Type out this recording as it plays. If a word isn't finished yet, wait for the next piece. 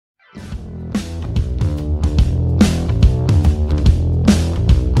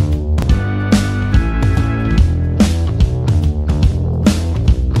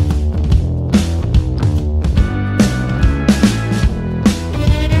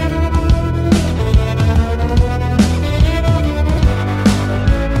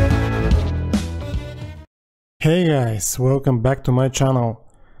Hey guys, welcome back to my channel.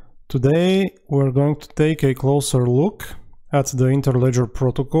 Today we're going to take a closer look at the Interledger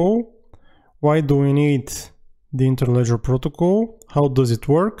Protocol. Why do we need the Interledger Protocol? How does it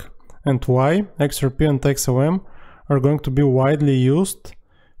work? And why XRP and XLM are going to be widely used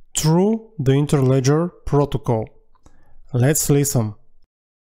through the Interledger Protocol. Let's listen.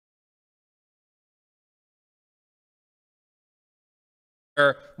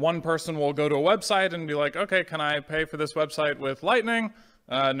 One person will go to a website and be like, okay, can I pay for this website with Lightning?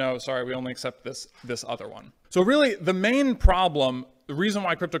 No, sorry, we only accept this other one. So really, the main problem, the reason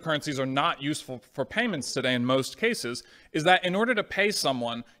why cryptocurrencies are not useful for payments today in most cases, is that in order to pay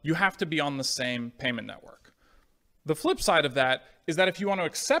someone, you have to be on the same payment network. The flip side of that is that if you want to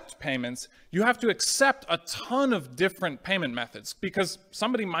accept payments, you have to accept a ton of different payment methods because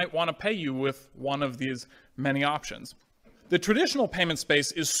somebody might want to pay you with one of these many options. The traditional payment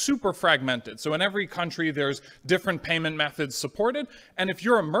space is super fragmented. So in every country, there's different payment methods supported. And if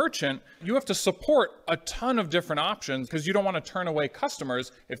you're a merchant, you have to support a ton of different options because you don't want to turn away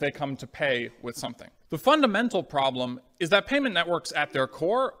customers if they come to pay with something. The fundamental problem is that payment networks at their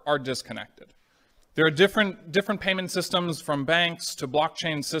core are disconnected. There are different payment systems from banks to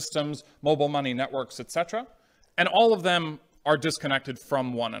blockchain systems, mobile money networks, etc. And all of them are disconnected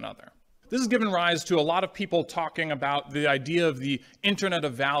from one another. This has given rise to a lot of people talking about the idea of the Internet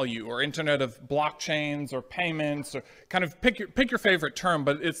of Value or Internet of blockchains or payments, or kind of pick your favorite term,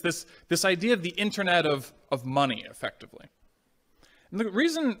 but it's this idea of the Internet of money, effectively. And the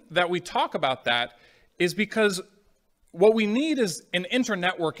reason that we talk about that is because what we need is an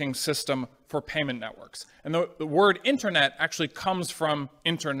internetworking system for payment networks. And the word internet actually comes from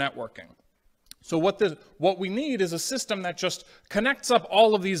internetworking. So what we need is a system that just connects up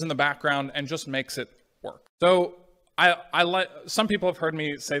all of these in the background and just makes it work. So some people have heard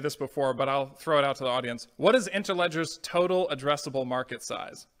me say this before, but I'll throw it out to the audience. What is Interledger's total addressable market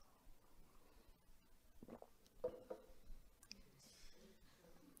size?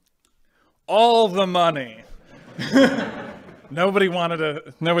 All the money. Nobody wanted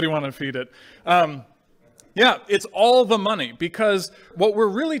to feed it. Yeah, it's all the money, because what we're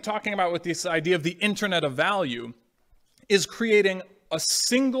really talking about with this idea of the Internet of Value is creating a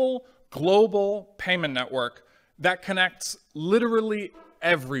single global payment network that connects literally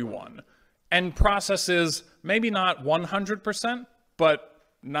everyone and processes maybe not 100%, but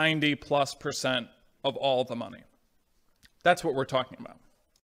 90+% of all the money. That's what we're talking about.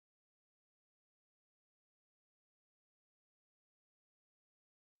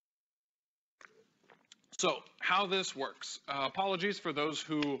 So how this works. Apologies for those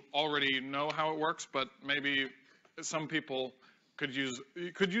who already know how it works, but maybe some people could use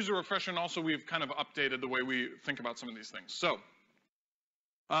a refresher, and also we've kind of updated the way we think about some of these things. So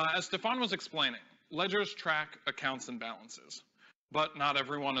as Stefan was explaining, ledgers track accounts and balances, but not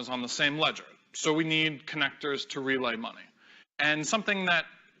everyone is on the same ledger. So we need connectors to relay money. And something that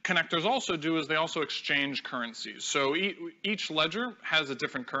connectors also do is they also exchange currencies. So each ledger has a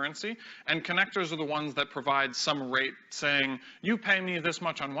different currency, and connectors are the ones that provide some rate saying, you pay me this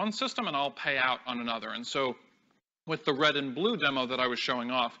much on one system and I'll pay out on another. And so with the red and blue demo that I was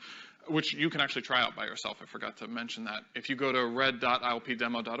showing off, which you can actually try out by yourself, I forgot to mention that. If you go to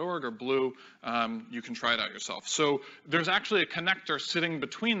red.ilpdemo.org or blue, you can try it out yourself. So there's actually a connector sitting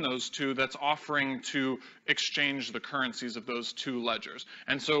between those two that's offering to exchange the currencies of those two ledgers.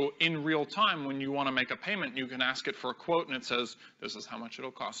 And so in real time, when you want to make a payment, you can ask it for a quote and it says, this is how much it'll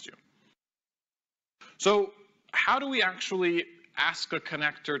cost you. So how do we actually ask a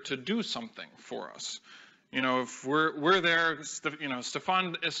connector to do something for us? You know, if we're there, you know,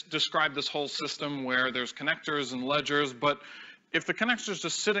 Stefan described this whole system where there's connectors and ledgers, but if the connector's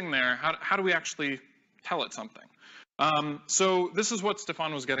just sitting there, how do we actually tell it something? So this is what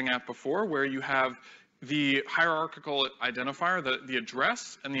Stefan was getting at before, where you have the hierarchical identifier, the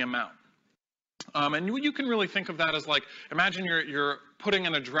address, and the amount. And you can really think of that as like, imagine you're putting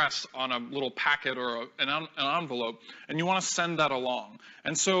an address on a little packet or an envelope, and you want to send that along.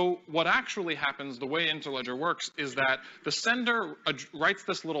 And so what actually happens, the way Interledger works, is that the sender writes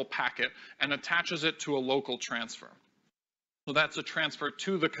this little packet and attaches it to a local transfer. So that's a transfer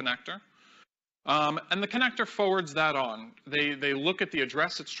to the connector. And the connector forwards that on. They look at the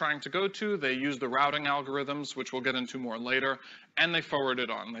address it's trying to go to, they use the routing algorithms, which we'll get into more later, and they forward it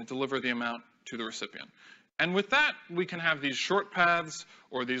on. They deliver the amount to the recipient. And with that, we can have these short paths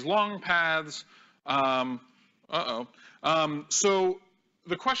or these long paths. So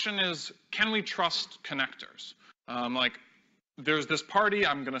the question is, can we trust connectors? Like, there's this party,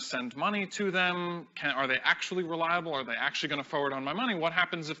 I'm going to send money to them. Are they actually reliable? Are they actually going to forward on my money? What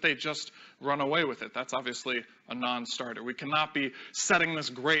happens if they just run away with it? That's obviously a non-starter. We cannot be setting this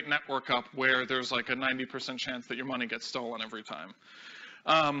great network up where there's like a 90% chance that your money gets stolen every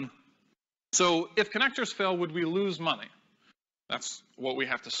time. So if connectors fail, would we lose money? That's what we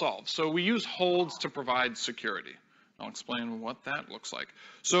have to solve. So we use holds to provide security. I'll explain what that looks like.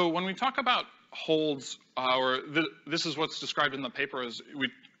 So when we talk about holds, this is what's described in the paper as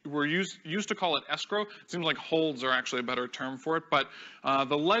we're used to call it escrow. It seems like holds are actually a better term for it, but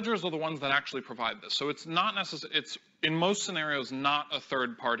the ledgers are the ones that actually provide this. So it's not necessarily, it's in most scenarios not a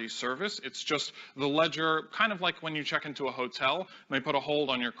third-party service. It's just the ledger, kind of like when you check into a hotel and they put a hold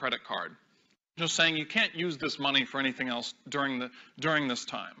on your credit card. Just saying you can't use this money for anything else during this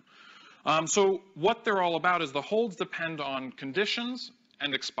time. So what they're all about is the holds depend on conditions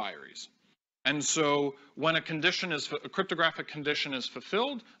and expiries. And so when a cryptographic condition is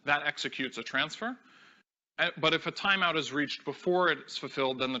fulfilled, that executes a transfer. But if a timeout is reached before it's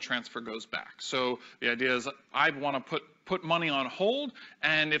fulfilled, then the transfer goes back. So the idea is I want to put money on hold,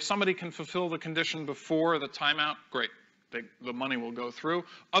 and if somebody can fulfill the condition before the timeout, great. The money will go through.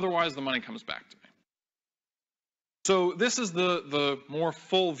 Otherwise, the money comes back to me. So this is the more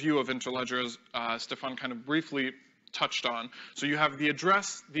full view of Interledger, as Stefan kind of briefly touched on. So you have the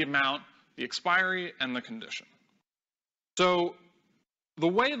address, the amount, the expiry, and the condition. So the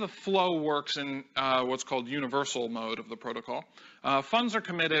way the flow works in what's called universal mode of the protocol, funds are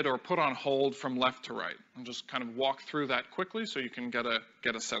committed or put on hold from left to right. I'll just kind of walk through that quickly so you can get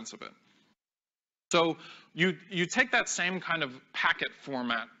a sense of it. So you take that same kind of packet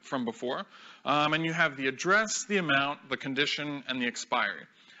format from before, and you have the address, the amount, the condition, and the expiry.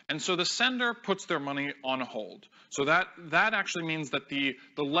 And so the sender puts their money on hold. So that actually means that the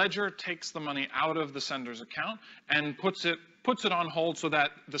ledger takes the money out of the sender's account and puts it on hold so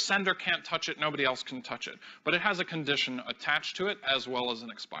that the sender can't touch it, nobody else can touch it. But it has a condition attached to it as well as an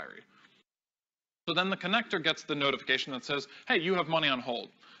expiry. So then the connector gets the notification that says, hey, you have money on hold.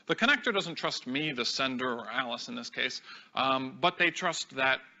 The connector doesn't trust me, the sender, or Alice in this case, but they trust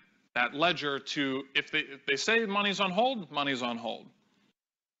that ledger to, if they say money's on hold, money's on hold.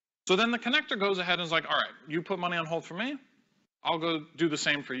 So then the connector goes ahead and is like, all right, you put money on hold for me, I'll go do the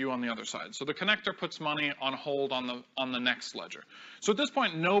same for you on the other side. So the connector puts money on hold on the next ledger. So at this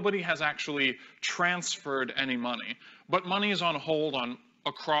point, nobody has actually transferred any money, but money is on hold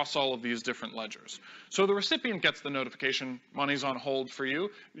across all of these different ledgers. So the recipient gets the notification, money's on hold for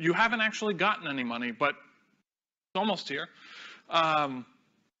you. You haven't actually gotten any money, but it's almost here.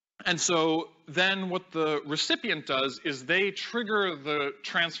 And so then what the recipient does is they trigger the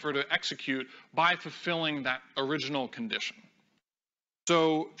transfer to execute by fulfilling that original condition.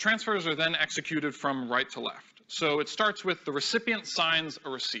 So transfers are then executed from right to left. So it starts with the recipient signs a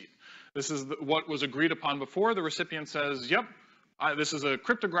receipt. This is what was agreed upon before. The recipient says, yep, this is a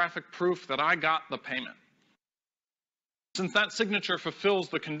cryptographic proof that I got the payment. Since that signature fulfills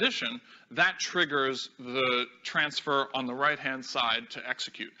the condition, that triggers the transfer on the right-hand side to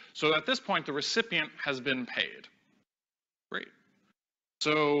execute. So at this point, the recipient has been paid. Great.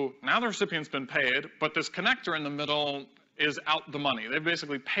 So now the recipient's been paid, but this connector in the middle is out the money. They've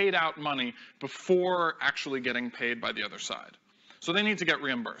basically paid out money before actually getting paid by the other side. So they need to get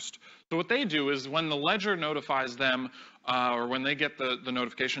reimbursed. So what they do is when the ledger notifies them, or when they get the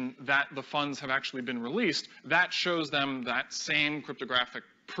notification that the funds have actually been released, that shows them that same cryptographic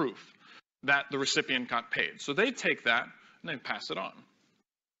proof that the recipient got paid. So they take that and they pass it on.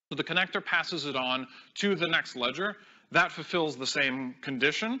 So the connector passes it on to the next ledger. That fulfills the same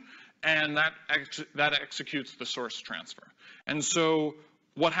condition, and that executes the source transfer. And so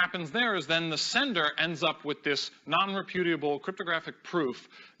what happens there is then the sender ends up with this non-repudiable cryptographic proof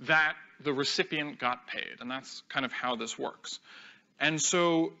that the recipient got paid. And that's kind of how this works. And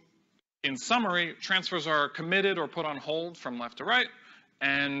so in summary, transfers are committed or put on hold from left to right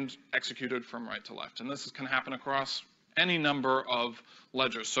and executed from right to left. And this can happen across any number of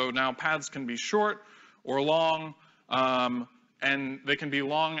ledgers. So now paths can be short or long, and they can be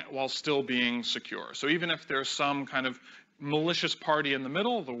long while still being secure. So even if there's some kind of malicious party in the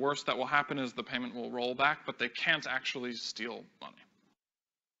middle, the worst that will happen is the payment will roll back, but they can't actually steal money.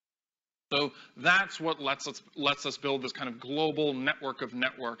 So that's what lets us build this kind of global network of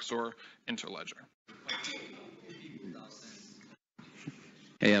networks, or Interledger.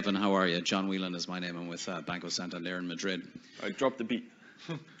 Hey Evan, how are you? John Whelan is my name. I'm with Banco Santander in Madrid. I dropped the beat.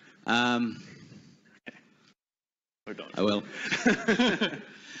 I will.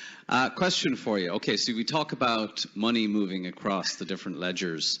 Question for you. Okay, so we talk about money moving across the different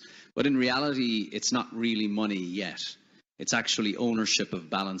ledgers, but in reality, it's not really money yet. It's actually ownership of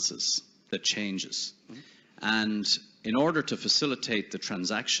balances that changes. And in order to facilitate the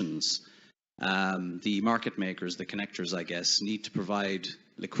transactions, the market makers, the connectors, I guess, need to provide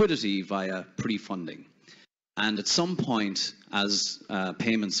liquidity via pre-funding. And at some point, as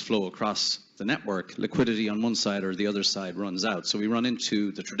payments flow across the network, liquidity on one side or the other side runs out. So we run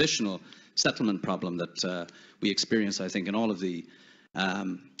into the traditional settlement problem that we experience, I think, in all of the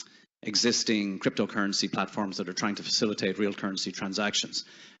existing cryptocurrency platforms that are trying to facilitate real currency transactions.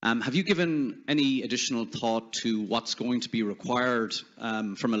 Have you given any additional thought to what's going to be required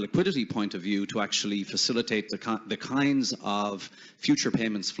from a liquidity point of view to actually facilitate the kinds of future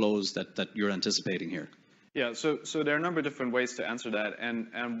payments flows that you're anticipating here? Yeah, so there are a number of different ways to answer that,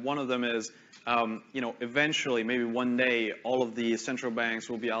 and one of them is, eventually, maybe one day, all of the central banks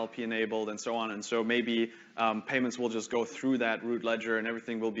will be ILP enabled and so on, and so maybe payments will just go through that root ledger and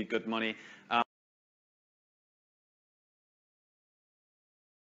everything will be good money.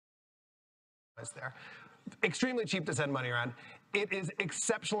 There. Extremely cheap to send money around. It is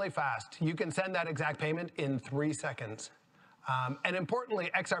exceptionally fast. You can send that exact payment in 3 seconds. And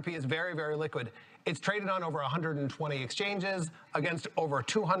importantly, XRP is very, very liquid. It's traded on over 120 exchanges against over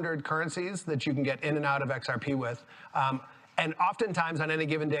 200 currencies that you can get in and out of XRP with. And oftentimes on any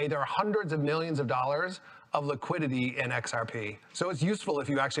given day, there are hundreds of millions of dollars of liquidity in XRP. So it's useful if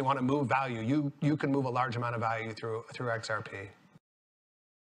you actually want to move value. You can move a large amount of value through XRP.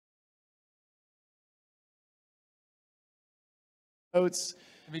 Let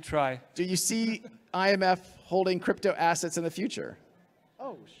me try. Do you see IMF holding crypto assets in the future?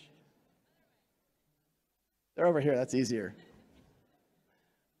 Oh, they're over here. That's easier.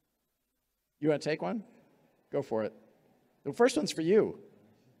 You want to take one? Go for it. The first one's for you.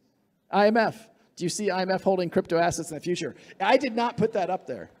 IMF. Do you see IMF holding crypto assets in the future? I did not put that up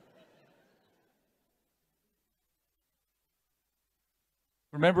there.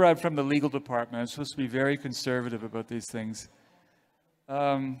 Remember, I'm from the legal department. I'm supposed to be very conservative about these things.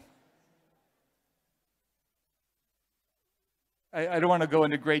 I don't want to go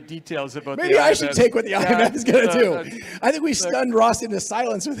into great details about Maybe I should take what the IMF is going to do. I think we stunned Ross into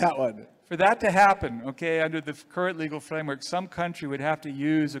silence with that one. For that to happen, okay, under the current legal framework, some country would have to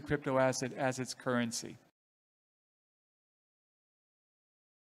use a crypto asset as its currency.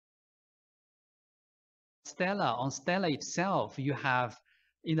 On Stellar itself, you have,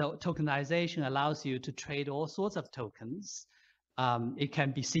 tokenization allows you to trade all sorts of tokens. It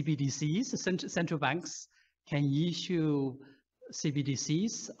can be CBDCs. Central banks can issue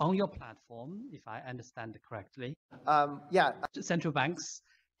CBDCs on your platform, if I understand correctly. Yeah. Central banks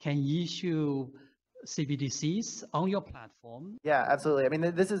can issue CBDCs on your platform. Yeah, absolutely. I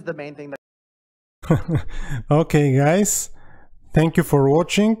mean, this is the main thing that... Okay, guys. Thank you for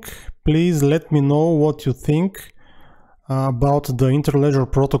watching. Please let me know what you think about the Interledger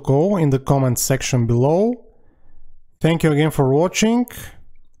Protocol in the comment section below. Thank you again for watching.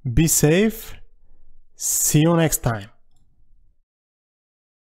 Be safe. See you next time.